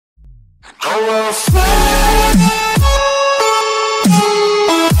will fly.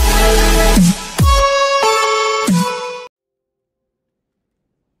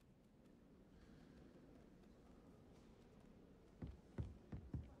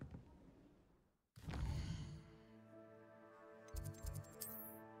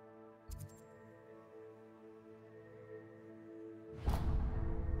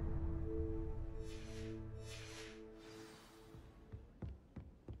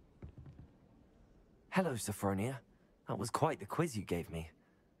 Hello, Sophronia. That was quite the quiz you gave me.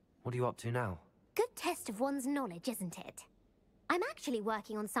 What are you up to now? Good test of one's knowledge, isn't it? I'm actually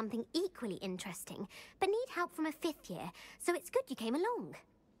working on something equally interesting, but need help from a 5th year, so it's good you came along.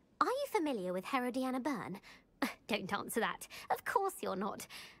 Are you familiar with Herodiana Byrne? Don't answer that. Of course you're not.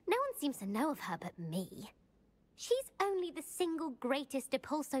 No one seems to know of her but me. She's only the single greatest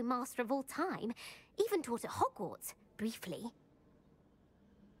Depulso master of all time, even taught at Hogwarts, briefly.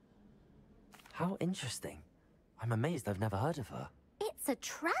 How interesting. I'm amazed I've never heard of her. It's a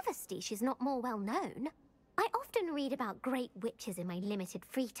travesty she's not more well known. I often read about great witches in my limited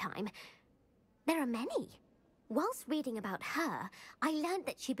free time. There are many. Whilst reading about her, I learned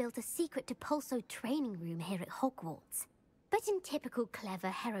that she built a secret Depulso training room here at Hogwarts. But in typical clever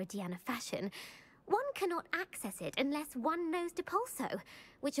Herodiana fashion, one cannot access it unless one knows Depulso,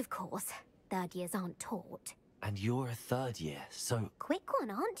 which of course, 3rd years aren't taught. And you're a 3rd year, so... Quick one,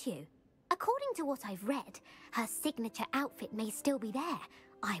 aren't you? According to what I've read, her signature outfit may still be there.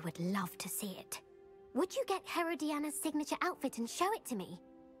 I would love to see it. Would you get Herodiana's signature outfit and show it to me?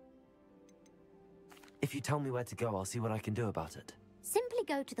 If you tell me where to go, I'll see what I can do about it. Simply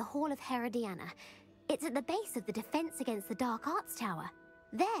go to the Hall of Herodiana. It's at the base of the Defense Against the Dark Arts Tower.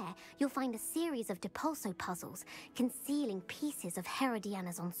 There, you'll find a series of Depulso puzzles concealing pieces of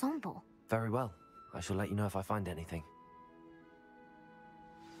Herodiana's ensemble. Very well. I shall let you know if I find anything.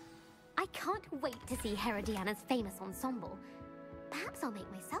 I can't wait to see Herodiana's famous ensemble. Perhaps I'll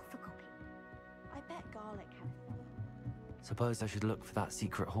make myself a copy. I bet garlic has... Suppose I should look for that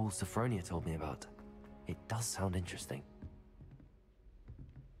secret hall Sophronia told me about. It does sound interesting.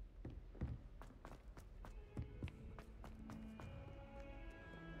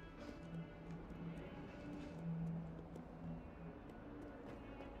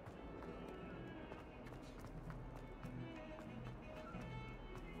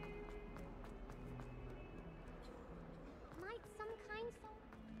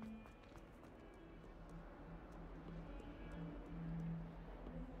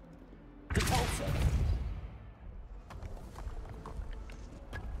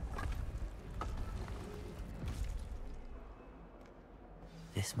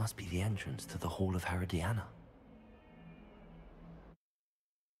 This must be the entrance to the Hall of Herodiana.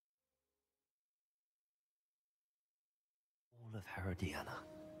 Hall of Herodiana.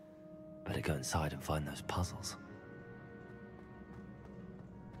 Better go inside and find those puzzles.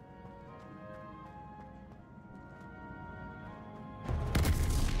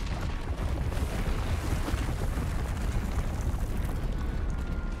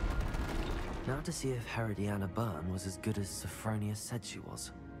 Now to see if Herodiana Byrne was as good as Sophronia said she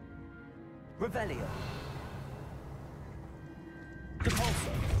was. Revelio.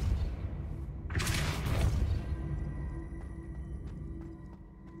 Depulso.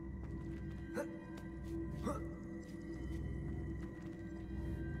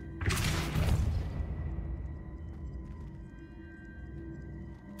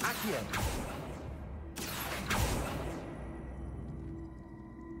 Accio.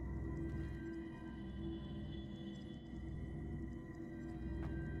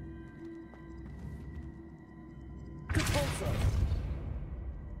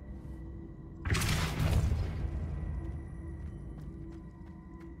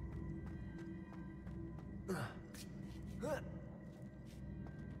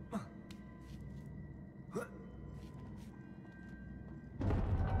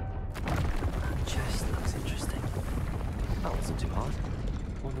 Chest looks interesting. That wasn't too hard.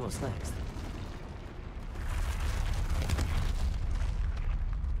 Wonder what's next.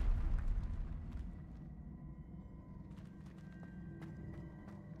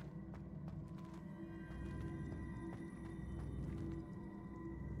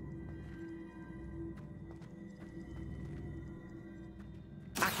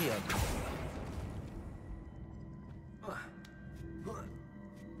 Accio.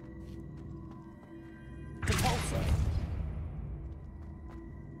 Depulso.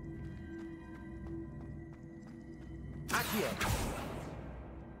 Accio.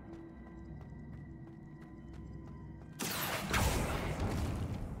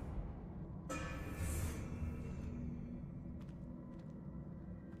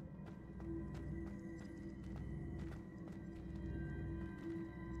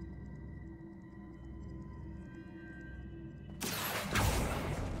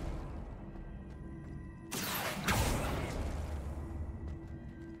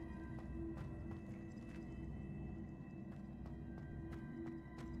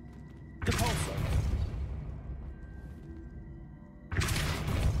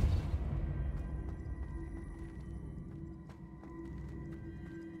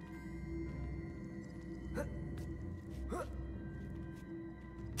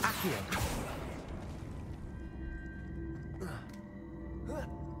 Accio.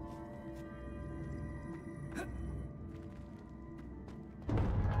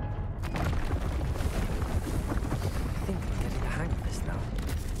 I think I'm getting the hang of this now.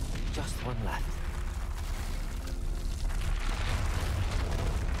 Just one left.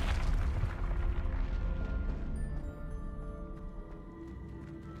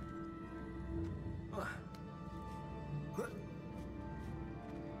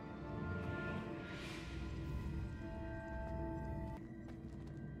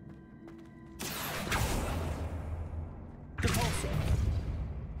 Depulso.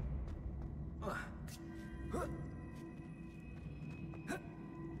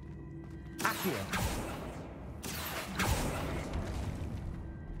 Accio.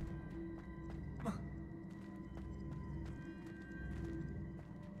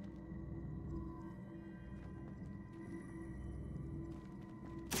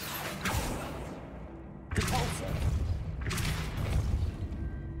 Depulso.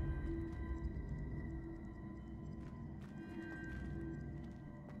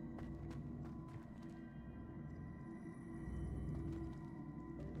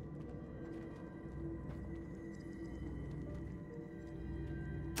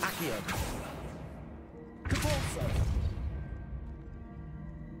 Accio. Depulso.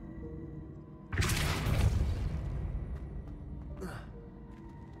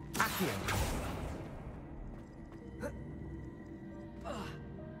 Accio.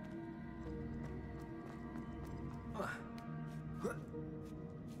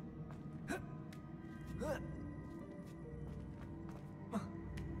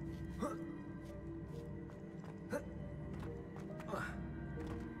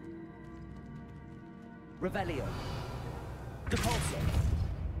 Revelio. Depulso.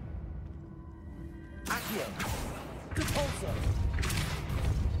 Accio. Depulso.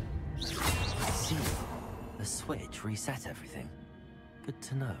 I see. The switch reset everything. Good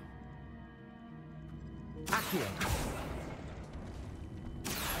to know. Accio.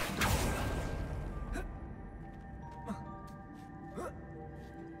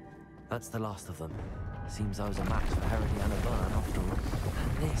 That's the last of them. Seems I was a match for Herodiana Byrne after all.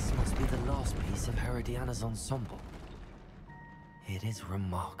 And this must be the last piece of Herodiana's ensemble. It is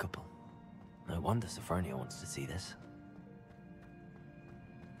remarkable. No wonder Sophronia wants to see this.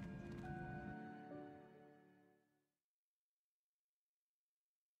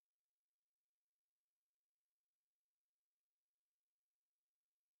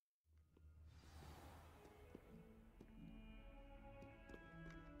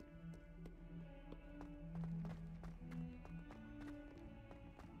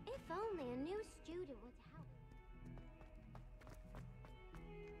 If only a new student would help.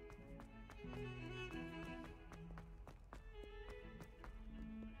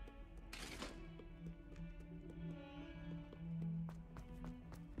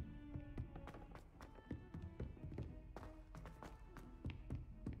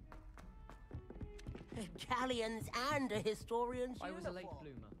 Galleons and a historian's I was a late uniform.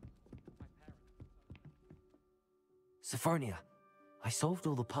 bloomer. Sophronia, I solved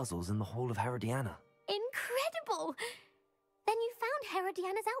all the puzzles in the Hall of Herodiana. Incredible! Then you found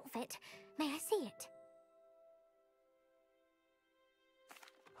Herodiana's outfit. May I see it?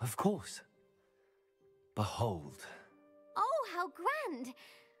 Of course. Behold. Oh, how grand!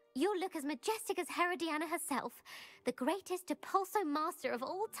 You'll look as majestic as Herodiana herself, the greatest Depulso master of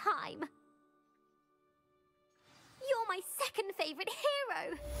all time. You're my second favorite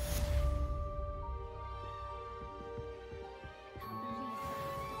hero!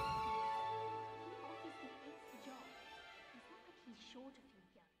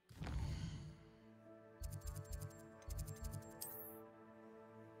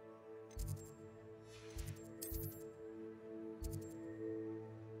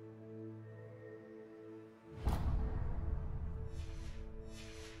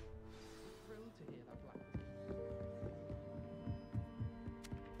 Thrilled to hear that black.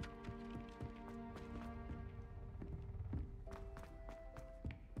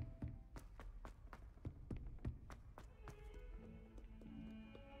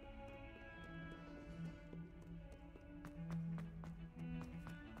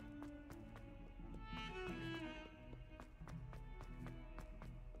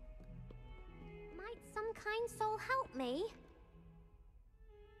 Might some kind soul help me?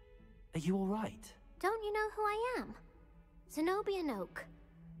 Are you all right? Don't you know who I am? Zenobia Noke,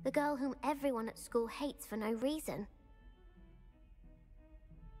 the girl whom everyone at school hates for no reason.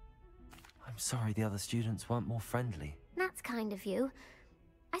 I'm sorry the other students weren't more friendly. That's kind of you.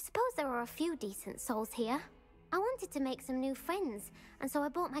 I suppose there are a few decent souls here. I wanted to make some new friends, and so I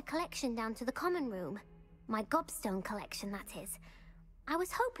brought my collection down to the common room. My Gobstone collection, that is. I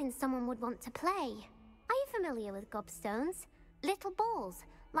was hoping someone would want to play. Are you familiar with Gobstones? Little balls,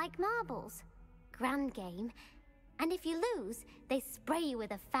 like marbles. Grand game. And if you lose, they spray you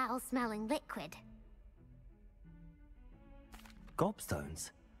with a foul-smelling liquid.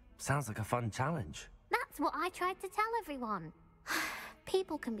 Gobstones? Sounds like a fun challenge. That's what I tried to tell everyone.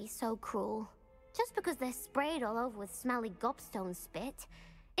 People can be so cruel. Just because they're sprayed all over with smelly Gobstone spit,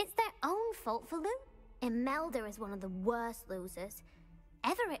 it's their own fault for losing. Imelda is one of the worst losers.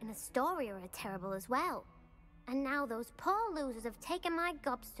 Everett and Astoria are terrible as well. And now those poor losers have taken my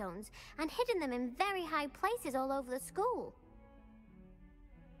Gobstones and hidden them in very high places all over the school.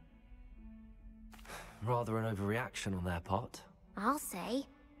 Rather an overreaction on their part. I'll say.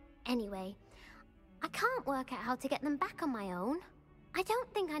 Anyway, I can't work out how to get them back on my own. I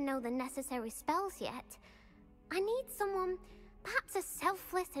don't think I know the necessary spells yet. I need someone, perhaps a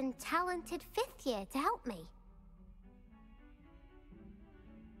selfless and talented 5th year to help me.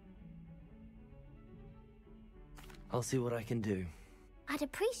 I'll see what I can do. I'd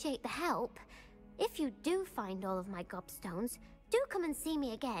appreciate the help. If you do find all of my Gobstones, do come and see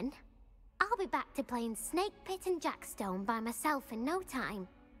me again. I'll be back to playing Snake Pit and Jackstone by myself in no time.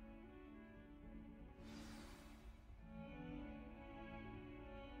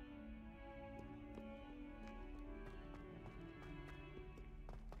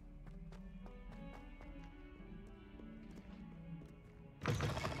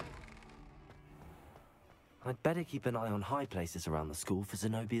 I'd better keep an eye on high places around the school for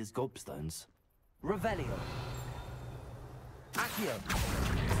Zenobia's Gobstones. Revelio.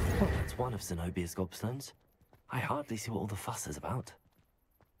 Accio. Well, that's one of Zenobia's Gobstones. I hardly see what all the fuss is about.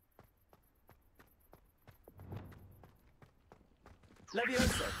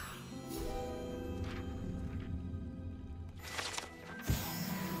 Levioso.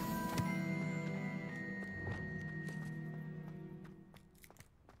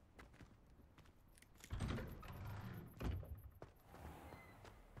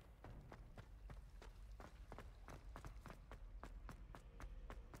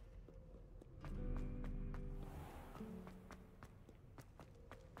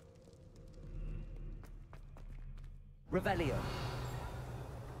 Revelio.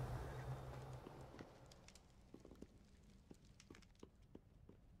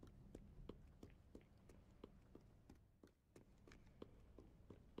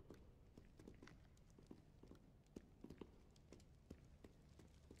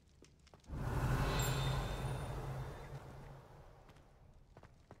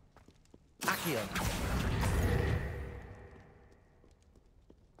 Accio.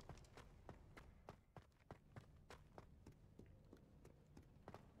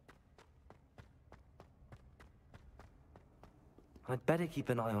 I'd better keep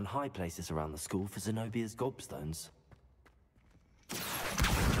an eye on high places around the school for Zenobia's Gobstones.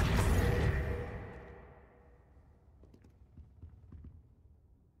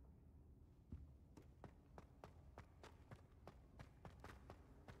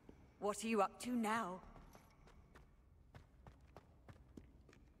 What are you up to now?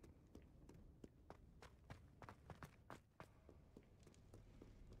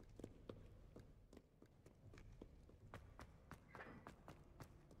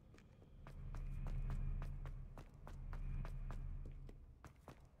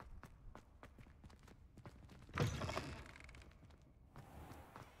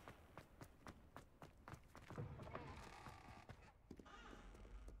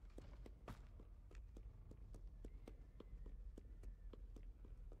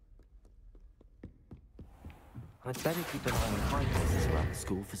 I'd better keep an eye on high places around the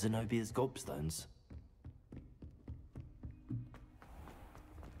school for Zenobia's Gobstones.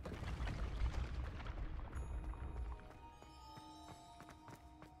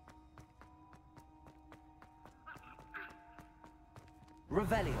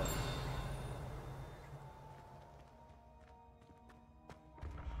 Revelio.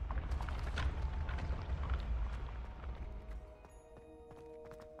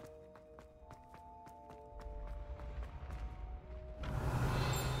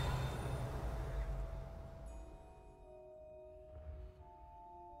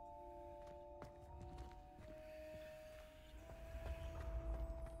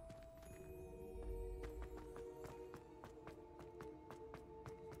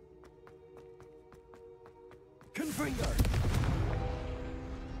 Confringo.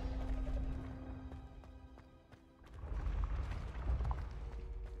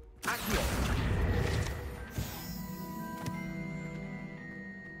 Accio.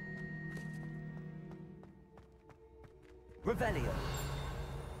 Revelio.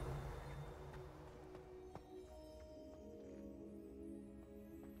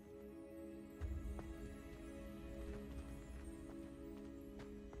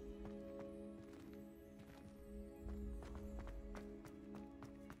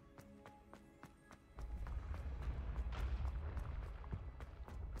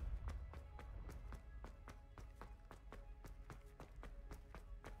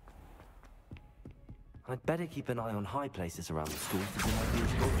 I'd better keep an eye on high places around the school for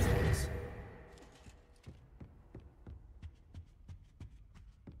Zenobia's Gobstones.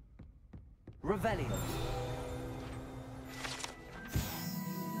 Revelio.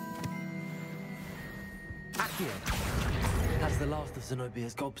 Accio! That's the last of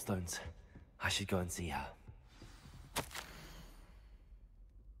Zenobia's Gobstones. I should go and see her.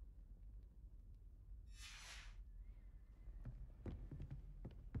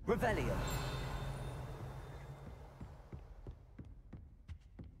 Revelio.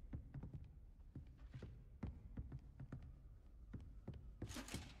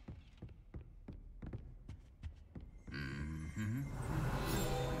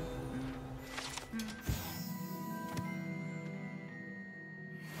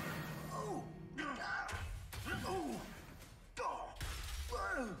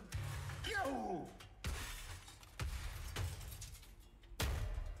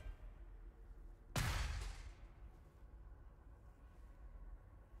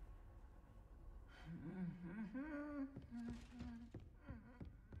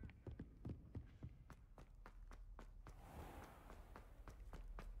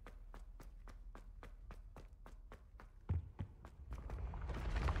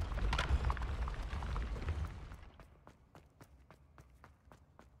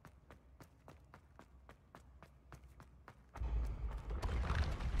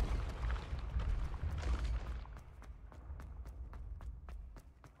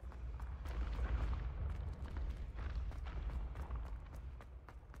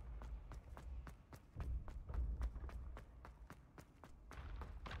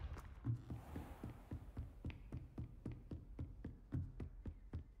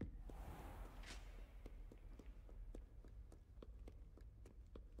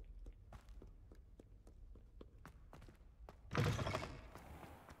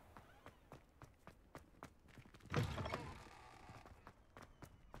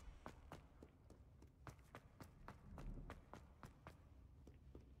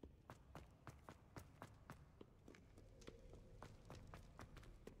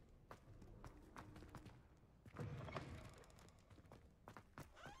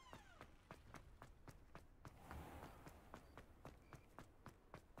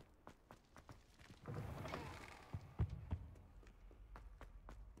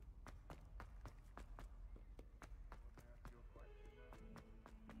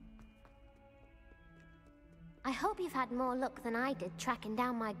 I hope you've had more luck than I did tracking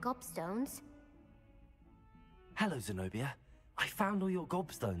down my Gobstones. Hello, Zenobia. I found all your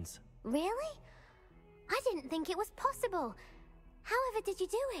Gobstones. Really? I didn't think it was possible. However did you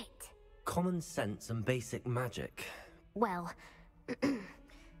do it? Common sense and basic magic. Well,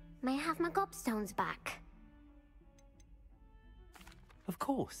 may I have my Gobstones back? Of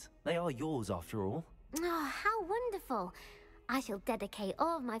course. They are yours after all. Oh, how wonderful. I shall dedicate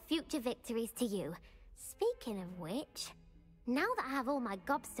all of my future victories to you. Speaking of which, now that I have all my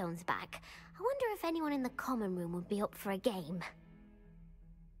Gobstones back, I wonder if anyone in the common room would be up for a game.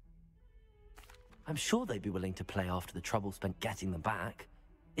 I'm sure they'd be willing to play after the trouble spent getting them back.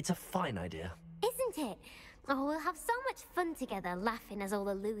 It's a fine idea. Isn't it? Oh, we'll have so much fun together, laughing as all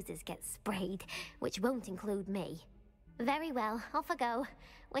the losers get sprayed, which won't include me. Very well, off I go.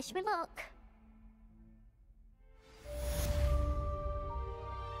 Wish me luck.